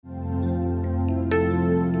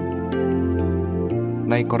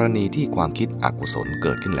ในกรณีที่ความคิดอกุศลเ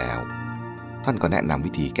กิดขึ้นแล้วท่านก็แนะนำ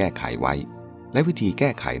วิธีแก้ไขไว้และวิธีแก้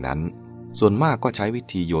ไขนั้นส่วนมากก็ใช้วิ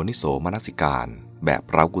ธีโยนิโสมนสิการแบบ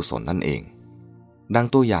เร้ากุศลนั่นเองดัง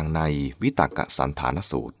ตัวอย่างในวิตกสันฐาน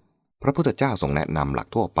สูตรพระพุทธเจ้าทรงแนะนำหลัก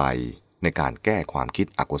ทั่วไปในการแก้ความคิด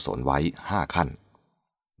อกุศลไว้5ขั้น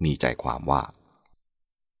มีใจความว่า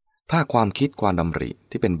ถ้าความคิดความดำริ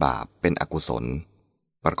ที่เป็นบาปเป็นอกุศล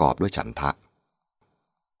ประกอบด้วยฉันทะ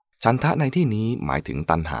ฉันทะในที่นี้หมายถึง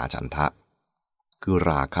ตัณหาฉันทะคือ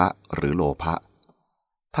ราคะหรือโลภะ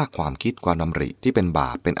ถ้าความคิดความดำริที่เป็นบ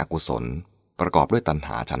าปเป็นอกุศลประกอบด้วยตัณห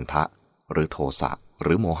าฉันทะหรือโทสะห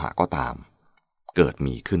รือโมหะก็ตามเกิด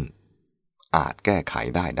มีขึ้นอาจแก้ไข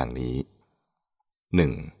ได้ดังนี้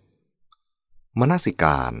 1. มนสิก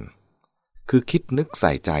ารคือคิดนึกใ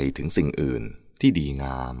ส่ใจถึงสิ่งอื่นที่ดีง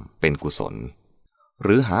ามเป็นกุศลห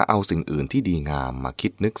รือหาเอาสิ่งอื่นที่ดีงามมาคิ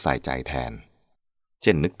ดนึกใส่ใจแทนเ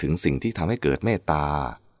ช่นนึกถึงสิ่งที่ทำให้เกิดเมตตา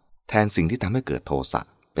แทนสิ่งที่ทำให้เกิดโทสะ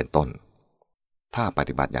เป็นต้นถ้าป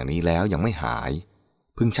ฏิบัติอย่างนี้แล้วยังไม่หาย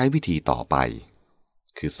พึงใช้วิธีต่อไป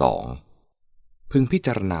คือ 2. พึงพิจ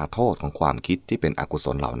ารณาโทษของความคิดที่เป็นอกุศ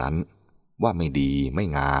ลเหล่านั้นว่าไม่ดีไม่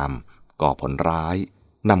งามก่อผลร้าย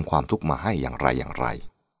นำความทุกข์มาให้อย่างไรอย่างไร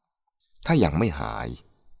ถ้ายังไม่หาย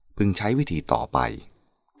พึงใช้วิธีต่อไป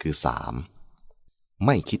คือ 3. ไ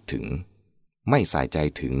ม่คิดถึงไม่ใส่ใจ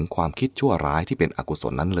ถึงความคิดชั่วร้ายที่เป็นอกุศ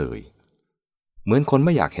ลนั้นเลยเหมือนคนไ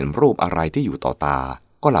ม่อยากเห็นรูปอะไรที่อยู่ต่อตา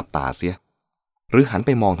ก็หลับตาเสียหรือหันไป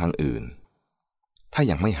มองทางอื่นถ้า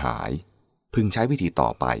ยังไม่หายพึงใช้วิธีต่อ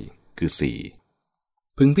ไปคือ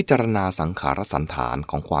 4. พึงพิจารณาสังขารสันฐาน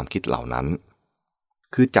ของความคิดเหล่านั้น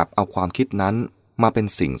คือจับเอาความคิดนั้นมาเป็น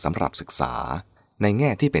สิ่งสำหรับศึกษาในแง่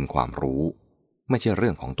ที่เป็นความรู้ไม่ใช่เรื่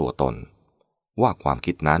องของตัวตนว่าความ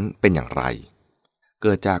คิดนั้นเป็นอย่างไรเ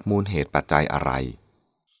กิดจากมูลเหตุปัจจัยอะไร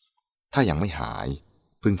ถ้ายังไม่หาย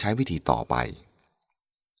พึงใช้วิธีต่อไป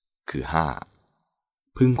คือ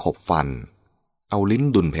 5. พึงขบฟันเอาลิ้น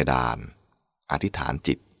ดุลเพดานอธิษฐาน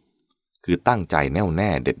จิตคือตั้งใจแน่วแน่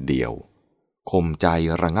เด็ดเดี่ยวข่มใจ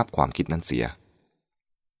ระงับความคิดนั้นเสีย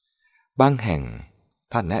บางแห่ง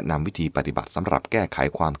ท่านแนะนำวิธีปฏิบัติสำหรับแก้ไข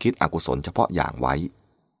ความคิดอกุศลเฉพาะอย่างไว้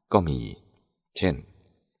ก็มีเช่น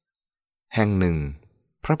แห่งหนึ่ง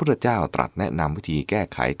พระพุทธเจ้าตรัสแนะนำวิธีแก้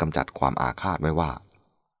ไขกำจัดความอาฆาตไว้ว่า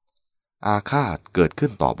อาฆาตเกิดขึ้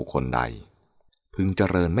นต่อบุคคลใดพึงเจ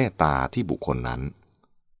ริญเมตตาที่บุคคลนั้น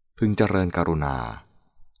พึงเจริญกรุณา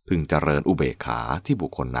พึงเจริญอุเบกขาที่บุ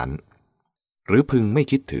คคลนั้นหรือพึงไม่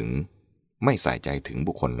คิดถึงไม่ใส่ใจถึง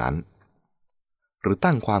บุคคลนั้นหรือ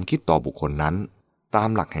ตั้งความคิดต่อบุคคลนั้นตาม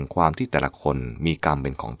หลักแห่งความที่แต่ละคนมีกรรมเป็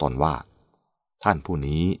นของตนว่าท่านผู้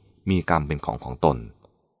นี้มีกรรมเป็นของตน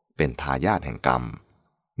เป็นทายาทแห่งกรรม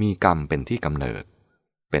มีกรรมเป็นที่กำเนิด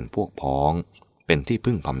เป็นพวกพ้องเป็นที่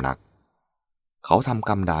พึ่งพำนักเขาทำ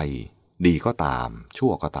กรรมใดดีก็ตามชั่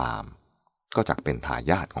วก็ตามก็จักเป็นทา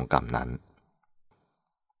ยาทของกรรมนั้น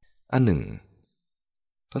อันหนึ่ง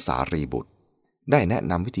พระสารีบุตรได้แนะ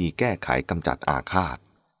นำวิธีแก้ไขกำจัดอาฆาต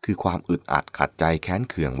คือความอึดอัดขัดใจแค้น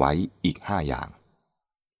เคืองไว้อีก5อย่าง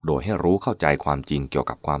โดยให้รู้เข้าใจความจริงเกี่ยว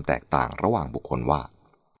กับความแตกต่างระหว่างบุคคลว่า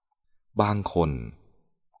บางคน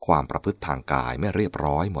ความประพฤติทางกายไม่เรียบ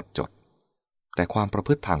ร้อยหมดจดแต่ความประพ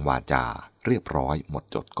ฤติทางวาจาเรียบร้อยหมด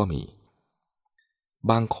จดก็มี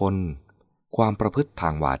บางคนความประพฤติทา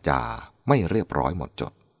งวาจาไม่เรียบร้อยหมดจ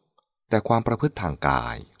ดแต่ความประพฤติทางกา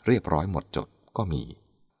ยเรียบร้อยหมดจดก็มี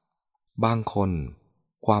บางคน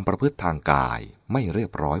ความประพฤติทางกายไม่เรีย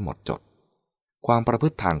บร้อยหมดจดความประพฤ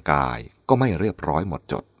ติทางกายก็ไม่เรียบร้อยหมด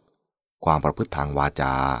จดความประพฤติทางวาจ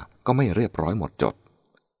าก็ไม่เรียบร้อยหมดจด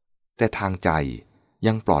แต่ทางใจ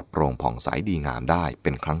ยังปลอดโปร่งผ่องใสดีงามได้เป็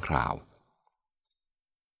นครั้งคราว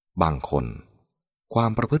บางคนควา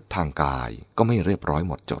มประพฤติทางกายก็ไม่เรียบร้อย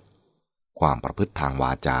หมดจดความประพฤติทางว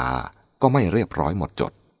าจาก็ไม่เรียบร้อยหมดจ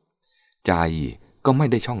ดใจก็ไม่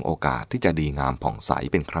ได้ช่องโอกาสที่จะดีงามผ่องใส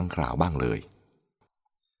เป็นครั้งคราวบ้างเลย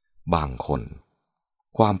บางคน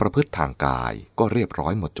ความประพฤติทางกายก็เรียบร้อ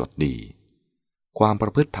ยหมดจดดีความปร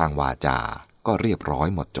ะพฤติทางวาจาก็เรียบร้อย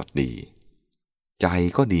หมดจดดีใจ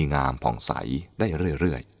ก็ดีงามผ่องใสได้เ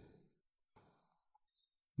รื่อย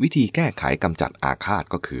ๆวิธีแก้ไขกำจัดอาฆาต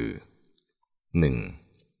ก็คือ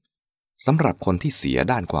 1. สำหรับคนที่เสีย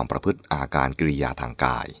ด้านความประพฤติอาการกิริยาทางก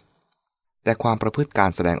ายแต่ความประพฤติกา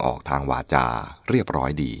รแสดงออกทางวาจาเรียบร้อ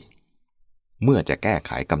ยดีเมื่อจะแก้ไ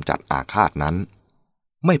ขกำจัดอาฆาตนั้น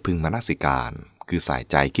ไม่พึงมนสิการคือใส่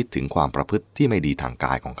ใจคิดถึงความประพฤติที่ไม่ดีทางก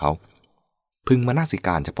ายของเขาพึงมนสิก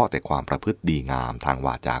ารเฉพาะแต่ความประพฤติดีงามทางว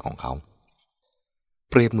าจาของเขา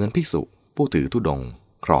เปรียบเหมือนภิกษุผู้ถือธุดงค์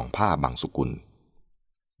ครองผ้าบางสุกุล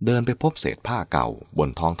เดินไปพบเศษผ้าเก่าบน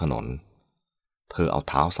ท้องถนนเธอเอา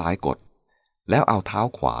เท้าซ้ายกดแล้วเอาเท้า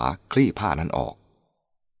ขวาคลี่ผ้านั้นออก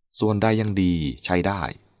ส่วนใดยังดีใช้ได้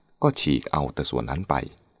ก็ฉีกเอาแต่ส่วนนั้นไป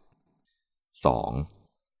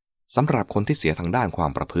 2. สำหรับคนที่เสียทางด้านควา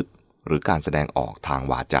มประพฤติหรือการแสดงออกทาง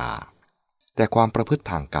วาจาแต่ความประพฤติ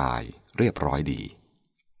ทางกายเรียบร้อยดี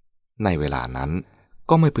ในเวลานั้น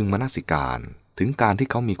ก็ไม่พึงมนสิการถึงการที่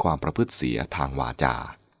เขามีความประพฤติเสียทางวาจา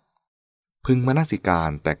พึงมนสิการ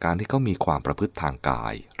แต่การที่เขามีความประพฤติทางกา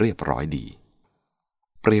ยเรียบร้อยดี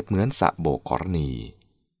เปรียบเหมือนสระโบกกรณี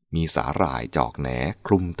มีสาหร่ายจอกแหนค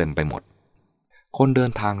ลุมเต็มไปหมดคนเดิ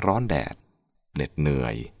นทางร้อนแดดเหน็ดเหนื่อ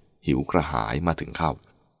ยหิวกระหายมาถึงเข้า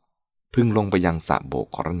พึงลงไปยังสระโบก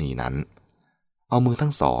กรณีนั้นเอามือทั้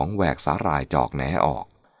งสองแหวกสาหร่ายจอกแหนออก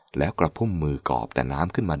แล้วกระพุ่มมือกอบแต่น้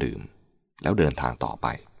ำขึ้นมาดื่มแล้วเดินทางต่อไป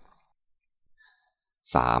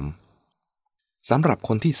 3. สำหรับค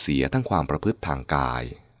นที่เสียทั้งความประพฤติทางกาย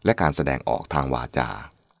และการแสดงออกทางวาจา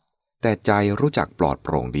แต่ใจรู้จักปลอดโป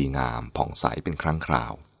ร่งดีงามผ่องใสเป็นครั้งครา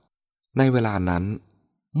วในเวลานั้น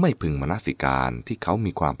ไม่พึงมนสิการที่เขา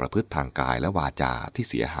มีความประพฤติทางกายและวาจาที่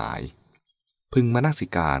เสียหายพึงมนสิ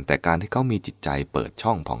การแต่การที่เขามีจิตใจเปิดช่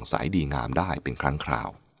องผ่องใสดีงามได้เป็นครั้งคราว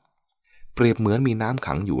เปรียบเหมือนมีน้ำ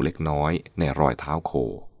ขังอยู่เล็กน้อยในรอยเท้าโค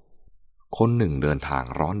คนหนึ่งเดินทาง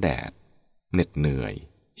ร้อนแดดเหน็ดเหนื่อย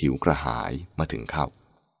หิวกระหายมาถึงเข้า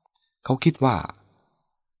เขาคิดว่า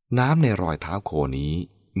น้ำในรอยเท้าโคนี้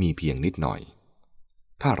มีเพียงนิดหน่อย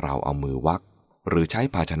ถ้าเราเอามือวักหรือใช้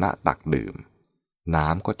ภาชนะตักดื่มน้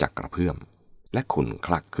ำก็จะกระเพื่อมและขุ่นค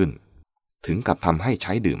ลักขึ้นถึงกับทำให้ใ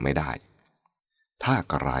ช้ดื่มไม่ได้ถ้า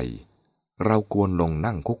กระไรเราควรลง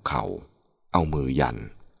นั่งคุกเข่าเอามือยัน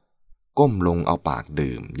ก้มลงเอาปาก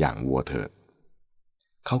ดื่มอย่างวัวเถิด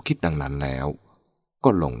เขาคิดดังนั้นแล้วก็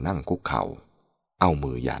ลงนั่งคุกเข่าเอา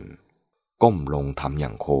มือยันก้มลงทำอย่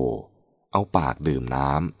างโคเอาปากดื่มน้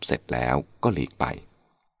ำเสร็จแล้วก็หลีกไป 4.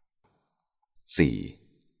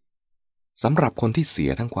 สำหรับคนที่เสี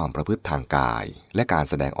ยทั้งความประพฤติทางกายและการ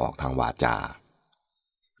แสดงออกทางวาจา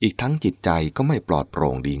อีกทั้งจิตใจก็ไม่ปลอดโป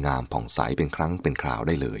ร่งดีงามผ่องใสเป็นครั้งเป็นคราวไ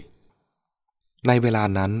ด้เลยในเวลา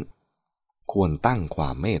นั้นควรตั้งควา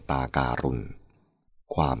มเมตตาการุณ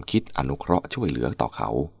ความคิดอนุเคราะห์ช่วยเหลือต่อเขา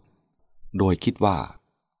โดยคิดว่า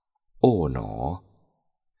โอ้หนอ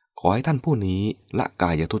ขอให้ท่านผู้นี้ละกา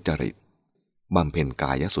ยทุจริตบำเพ็ญก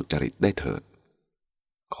ายสุจริตได้เถิด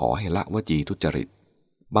ขอให้ละวจีทุจริต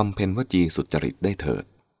บำเพ็ญวจีสุจริตได้เถิด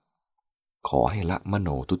ขอให้ละมโน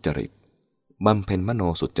ทุจริตบำเพ็ญมโน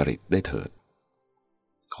สุจริตได้เถิด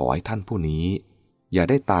ขอให้ท่านผู้นี้อย่า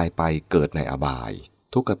ได้ตายไปเกิดในอบาย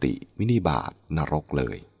ทุกขติวินิบาตนรกเล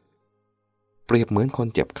ยเปรียบเหมือนคน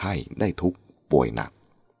เจ็บไข้ได้ทุกข์ป่วยหนัก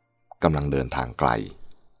กำลังเดินทางไกล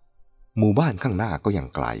หมู่บ้านข้างหน้าก็ยัง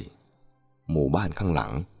ไกลหมู่บ้านข้างหลั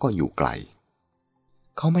งก็อยู่ไกล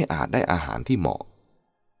เขาไม่อาจได้อาหารที่เหมาะ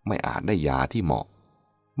ไม่อาจได้ยาที่เหมาะ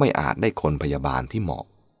ไม่อาจได้คนพยาบาลที่เหมาะ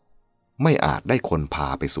ไม่อาจได้คนพา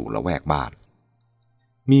ไปสู่ละแวกบ้าน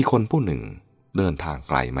มีคนผู้หนึ่งเดินทาง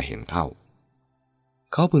ไกลมาเห็นเข้า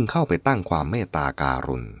เขาพึงเข้าไปตั้งความเมตตากา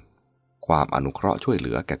รุณความอนุเคราะห์ช่วยเห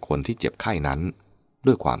ลือแก่คนที่เจ็บไข้นั้น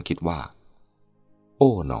ด้วยความคิดว่าโ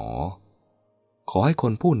อ้หนอขอให้ค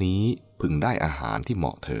นผู้นี้พึงได้อาหารที่เหม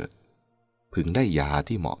าะเถิดพึงได้ยา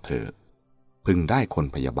ที่เหมาะเถิดพึงได้คน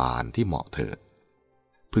พยาบาลที่เหมาะเถิด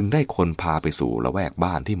พึงได้คนพาไปสู่ละแวก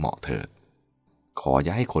บ้านที่เหมาะเถิดขออย่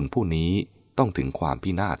าให้คนผู้นี้ต้องถึงความ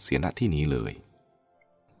พินาศเสียณที่นี้เลย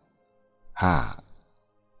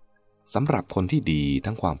 5. สำหรับคนที่ดี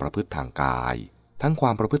ทั้งความประพฤติทางกายทั้งคว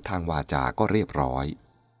ามประพฤติทางวาจาก็เรียบร้อย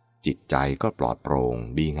จิตใจก็ปลอดโปร่ง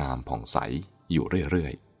ดีงามผ่องใสอยู่เรื่อ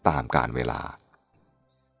ยๆตามกาลเวลา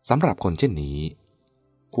สำหรับคนเช่นนี้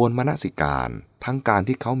ควรมนสิการทั้งการ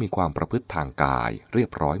ที่เขามีความประพฤติทางกายเรีย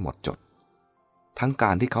บร้อยหมดจดทั้งก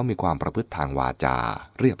ารที่เขามีความประพฤติทางวาจา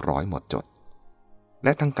เรียบร้อยหมดจดแล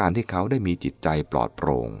ะทั้งการที่เขาได้มีจิตใจปลอดโป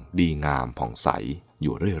ร่งดีงามผ่องใสอ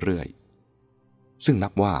ยู่เรื่อยๆซึ่งนั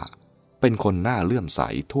บว่าเป็นคนน่าเลื่อมใส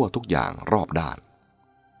ทั่วทุกอย่างรอบด้าน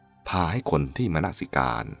พาให้คนที่มนสิก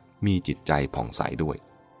ารมีจิตใจผ่องใสด้วย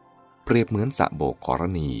เปรียบเหมือนสระโบกกร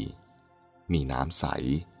ณีมีน้ำใส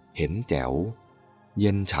เห็นแจ๋วเ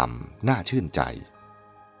ย็นฉ่ำน่าชื่นใจ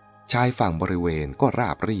ชายฝั่งบริเวณก็รา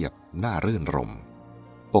บเรียบน่ารื่นรม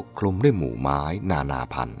ปกคลุมด้วยหมู่ไม้นานา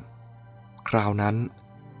พันธุ์คราวนั้น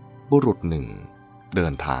บุรุษหนึ่งเดิ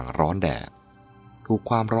นทางร้อนแดดถูก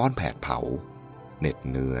ความร้อนแผดเผาเหน็ด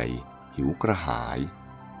เหนื่อยหิวกระหาย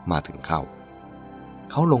มาถึงเข้า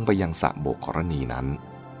เขาลงไปยังสระโบกกรณีนั้น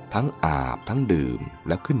ทั้งอาบทั้งดื่มแ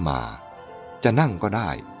ล้วขึ้นมาจะนั่งก็ได้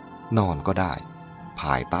นอนก็ได้ภ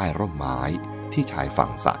ายใต้ร่มไม้ที่ชายฝั่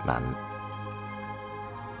งสระนั้น